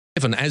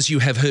Evan, as you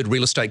have heard,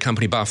 real estate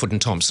company Barfoot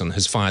Thompson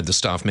has fired the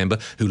staff member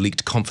who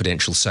leaked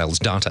confidential sales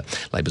data.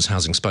 Labor's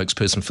housing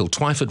spokesperson Phil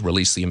Twyford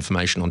released the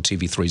information on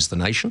TV3's The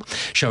Nation,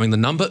 showing the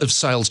number of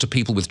sales to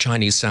people with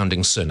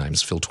Chinese-sounding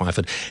surnames. Phil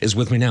Twyford is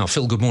with me now.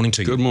 Phil, good morning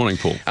to you. Good morning,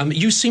 Paul.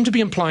 You seem to be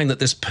implying that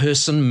this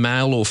person,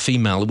 male or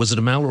female, was it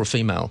a male or a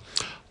female?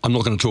 I'm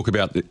not going to talk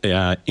about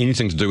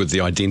anything to do with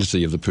the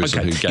identity of the person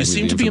who gave me the information. You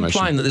seem to be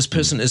implying that this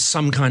person is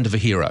some kind of a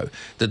hero,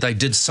 that they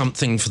did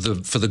something for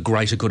the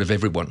greater good of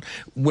everyone,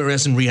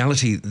 whereas in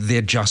reality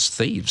they're just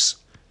thieves.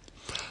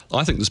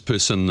 I think this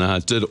person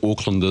did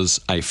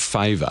Aucklanders a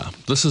favour.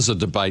 This is a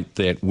debate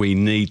that we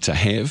need to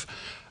have.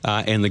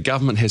 And the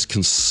government has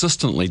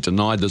consistently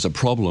denied there's a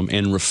problem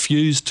and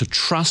refused to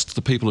trust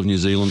the people of New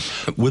Zealand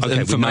with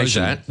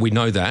information. We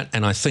know that,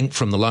 and I think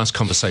from the last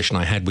conversation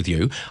I had with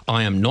you,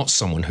 I am not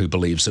someone who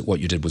believes that what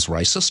you did was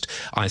racist.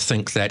 I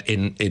think that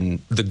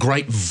in the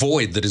great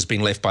void that has been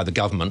left by the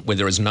government, where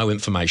there is no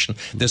information,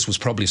 this was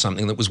probably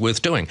something that was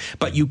worth doing.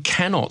 But you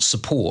cannot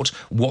support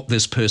what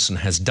this person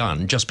has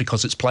done just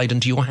because it's played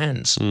into your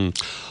hands.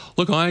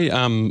 Look,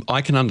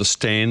 I can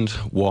understand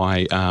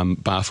why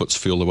Barfoots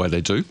feel the way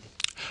they do.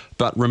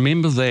 But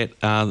remember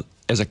that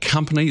as a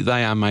company,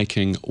 they are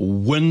making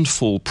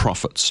windfall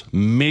profits,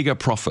 mega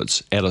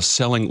profits, out of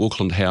selling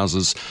Auckland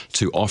houses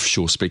to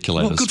offshore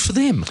speculators. Well, good for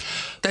them.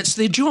 That's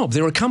their job.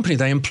 They're a company.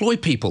 They employ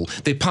people.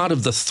 They're part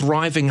of the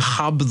thriving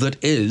hub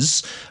that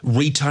is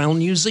retail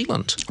New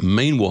Zealand.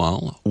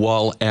 Meanwhile,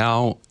 while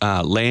our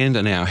land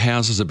and our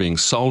houses are being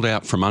sold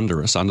out from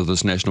under us, under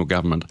this national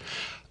government,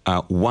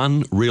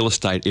 one real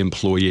estate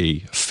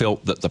employee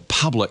felt that the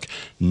public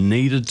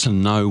needed to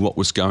know what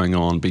was going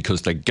on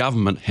because the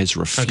government has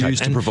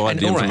refused to provide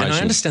the information. And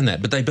I understand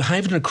that, but they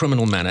behaved in a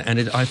criminal manner,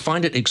 and I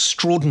find it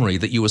extraordinary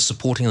that you are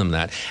supporting them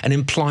that and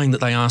implying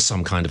that they are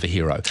some kind of a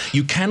hero.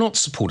 You cannot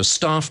support a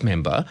staff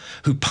member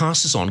who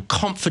passes on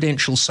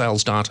confidential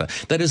sales data.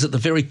 That is at the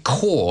very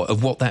core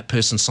of what that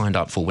person signed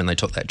up for when they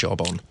took that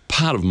job on.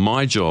 Part of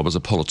my job as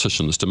a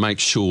politician is to make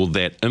sure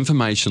that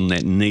information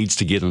that needs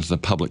to get into the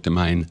public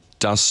domain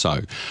does so.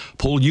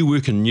 Paul, you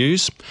work in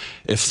news.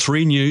 If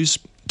 3 News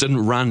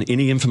didn't run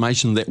any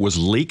information that was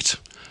leaked,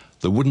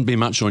 there wouldn't be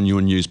much on your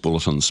news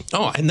bulletins.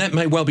 Oh, and that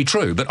may well be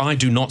true, but I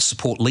do not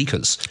support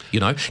leakers, you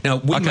know. Now,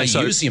 we may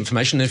use the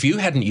information, and if you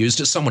hadn't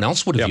used it, someone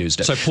else would have used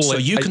it. So, Paul,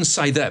 you can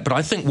say that, but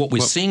I think what we're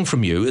seeing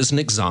from you is an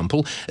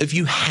example of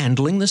you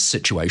handling this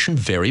situation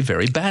very,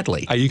 very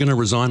badly. Are you going to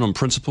resign on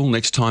principle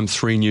next time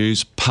 3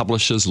 News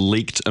publishes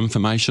leaked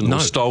information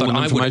or stolen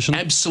information? I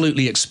would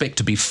absolutely expect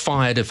to be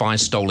fired if I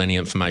stole any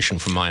information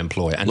from my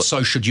employer, and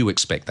so should you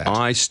expect that.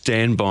 I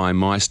stand by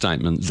my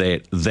statement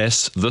that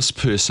this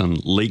person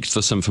leaked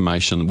this information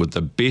with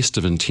the best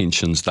of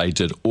intentions. They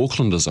did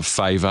Aucklanders a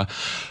favour.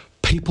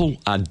 People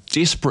are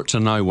desperate to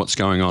know what's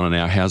going on in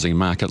our housing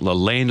market. The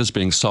land is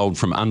being sold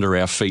from under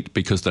our feet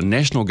because the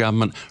national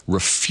government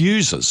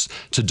refuses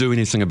to do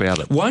anything about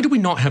it. Why do we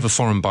not have a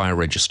foreign buyer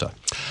register?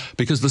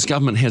 Because this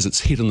government has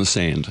its head in the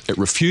sand. It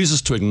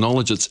refuses to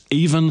acknowledge it's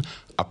even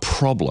a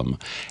problem.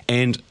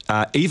 And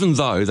even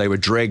though they were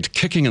dragged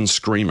kicking and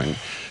screaming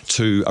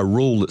to a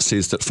rule that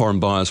says that foreign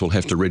buyers will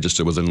have to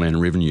register with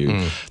Inland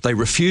Revenue, they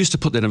refuse to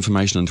put that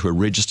information into a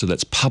register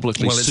that's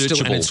publicly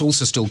searchable. It's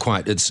also still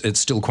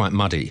quite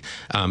muddy.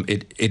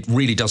 It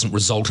really doesn't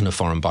result in a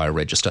foreign buyer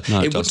register.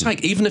 No, it would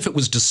take, even if it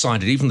was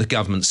decided, even the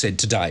government said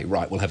today,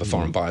 right, we'll have a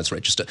foreign buyers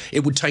register,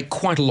 it would take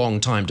quite a long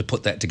time to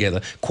put that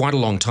together, quite a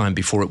long time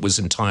before it was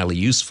entirely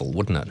useful,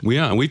 wouldn't it? We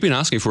are, and we've been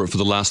asking for it for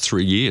the last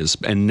 3 years,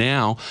 and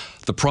now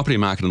the property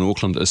market in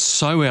Auckland is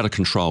so out of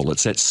control,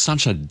 it's at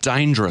such a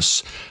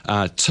dangerous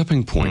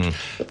tipping point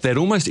that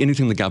almost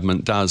anything the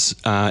government does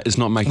is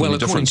not making any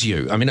difference. Well, according to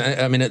you,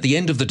 I mean, at the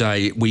end of the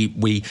day,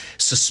 we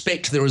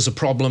suspect there is a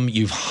problem.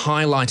 You've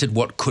highlighted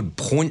what could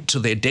point to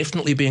there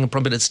definitely being a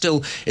problem, but it's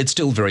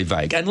still very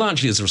vague, and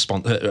largely as a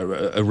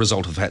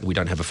result of the fact that we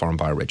don't have a foreign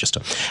buyer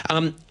register.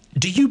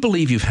 Do you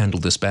believe you've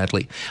handled this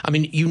badly? I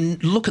mean, you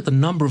look at the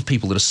number of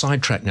people that are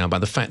sidetracked now by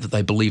the fact that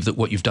they believe that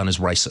what you've done is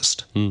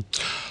racist.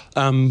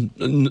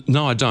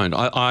 No, I don't.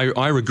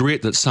 I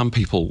regret that some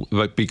people,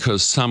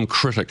 because some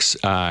critics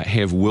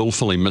have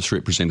willfully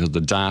misrepresented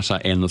the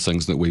data and the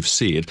things that we've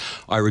said,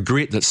 I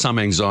regret that some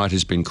anxiety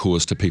has been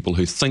caused to people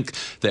who think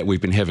that we've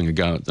been having a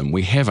go at them.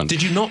 We haven't.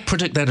 Did you not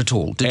predict that at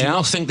all? Did you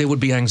not think there would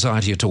be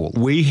anxiety at all?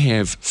 We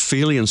have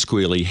fairly and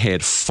squarely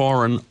had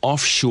foreign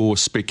offshore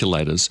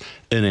speculators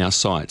in our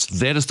sites.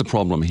 That is the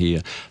problem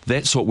here.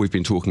 That's what we've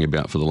been talking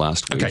about for the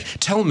last week. Okay,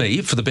 tell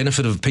me, for the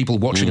benefit of people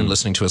watching and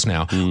listening to us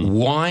now,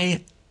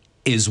 why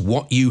is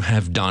what you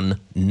have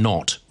done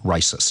not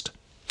racist?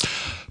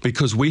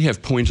 Because we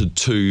have pointed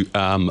to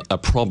a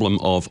problem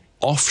of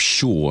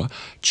offshore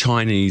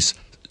Chinese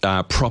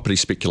property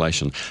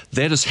speculation.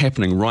 That is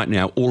happening right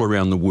now all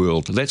around the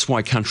world. That's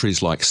why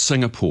countries like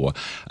Singapore,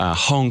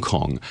 Hong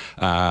Kong,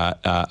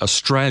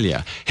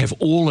 Australia have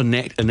all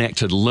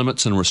enacted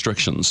limits and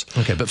restrictions.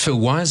 Okay, but Phil,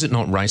 why is it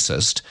not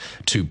racist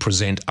to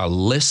present a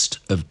list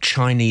of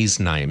Chinese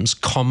names,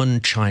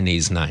 common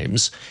Chinese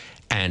names,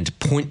 and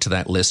point to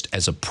that list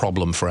as a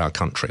problem for our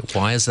country?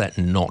 Why is that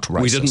not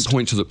racist? We didn't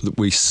point to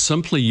we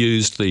simply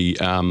used the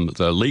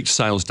leaked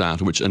sales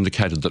data, which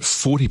indicated that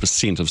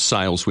 40% of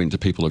sales went to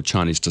people of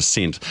Chinese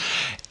descent,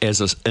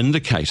 as an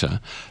indicator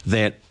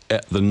that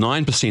the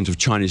 9% of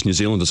Chinese New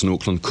Zealanders in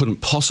Auckland couldn't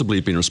possibly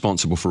have been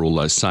responsible for all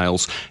those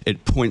sales.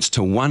 It points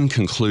to one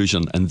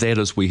conclusion, and that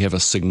is we have a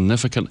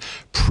significant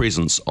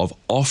presence of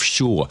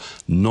offshore,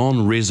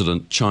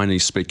 non-resident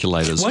Chinese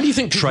speculators. Why do you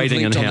think people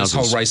trading in on houses?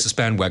 This whole racist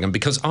bandwagon?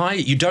 Because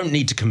you don't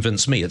need to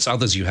convince me; it's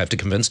others you have to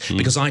convince.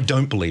 Because I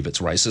don't believe it's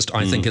racist.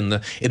 I think in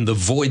the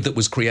void that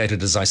was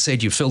created, as I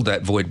said, you filled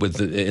that void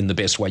in the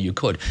best way you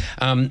could.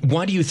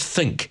 Why do you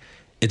think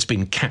it's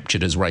been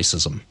captured as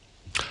racism?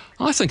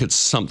 I think it's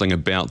something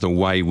about the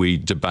way we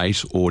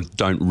debate, or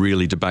don't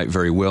really debate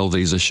very well,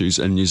 these issues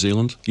in New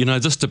Zealand. You know,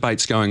 this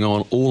debate's going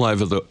on all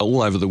over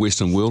the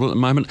Western world at the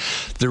moment.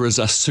 There is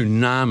a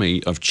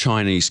tsunami of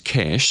Chinese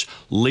cash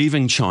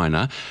leaving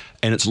China,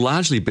 and it's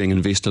largely being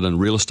invested in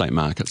real estate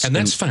markets. And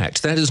that's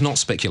fact. That is not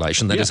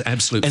speculation. That is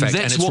absolute fact.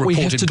 That's and it's what we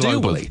have to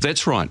deal globally. with.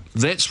 That's right.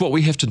 That's what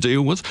we have to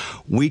deal with.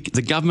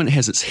 The government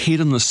has its head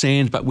in the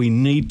sand, but we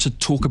need to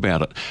talk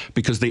about it,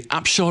 because the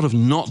upshot of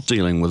not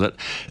dealing with it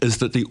is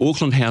that the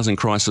Auckland housing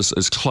crisis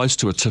is close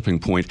to a tipping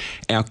point.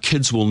 Our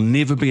kids will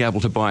never be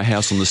able to buy a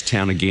house in this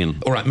town again.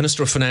 All right,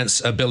 Minister of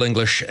Finance Bill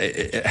English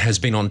has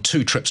been on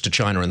 2 trips to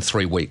China in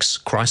 3 weeks.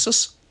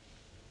 Crisis?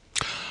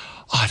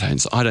 I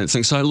don't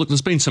think so. Look,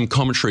 there's been some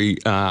commentary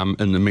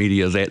in the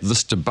media that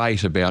this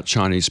debate about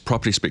Chinese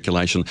property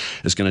speculation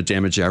is going to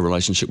damage our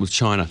relationship with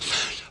China.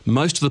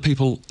 Most of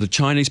the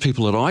Chinese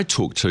people that I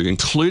talk to,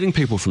 including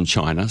people from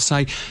China,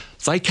 say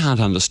they can't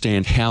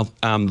understand how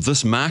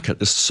this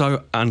market is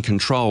so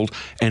uncontrolled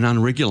and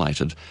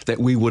unregulated that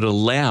we would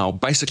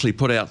basically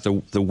put out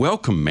the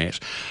welcome mat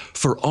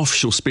for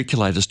offshore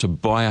speculators to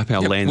buy up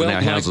our land and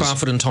our houses. Like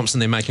Barfoot and Thompson,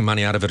 they're making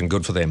money out of it, and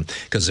good for them,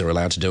 because they're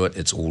allowed to do it.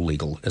 It's all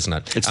legal, isn't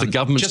it? It's the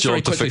government's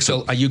job to fix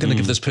Phil, it. Are you going to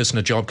give this person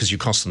a job because you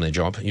cost them their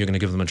job? Are you going to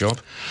give them a job?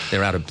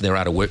 They're out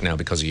of work now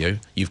because of you.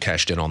 You've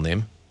cashed in on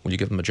them. Will you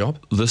give them a job?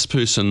 This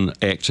person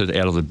acted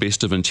out of the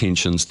best of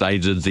intentions. They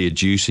did their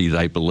duty,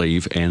 they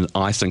believe, and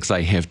I think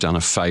they have done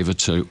a favour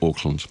to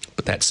Auckland.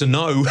 But that's a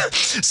no.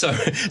 So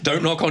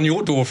don't knock on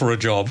your door for a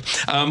job.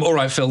 All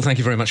right, Phil, thank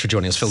you very much for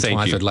joining us. Phil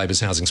Twyford,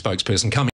 Labour's housing spokesperson. Coming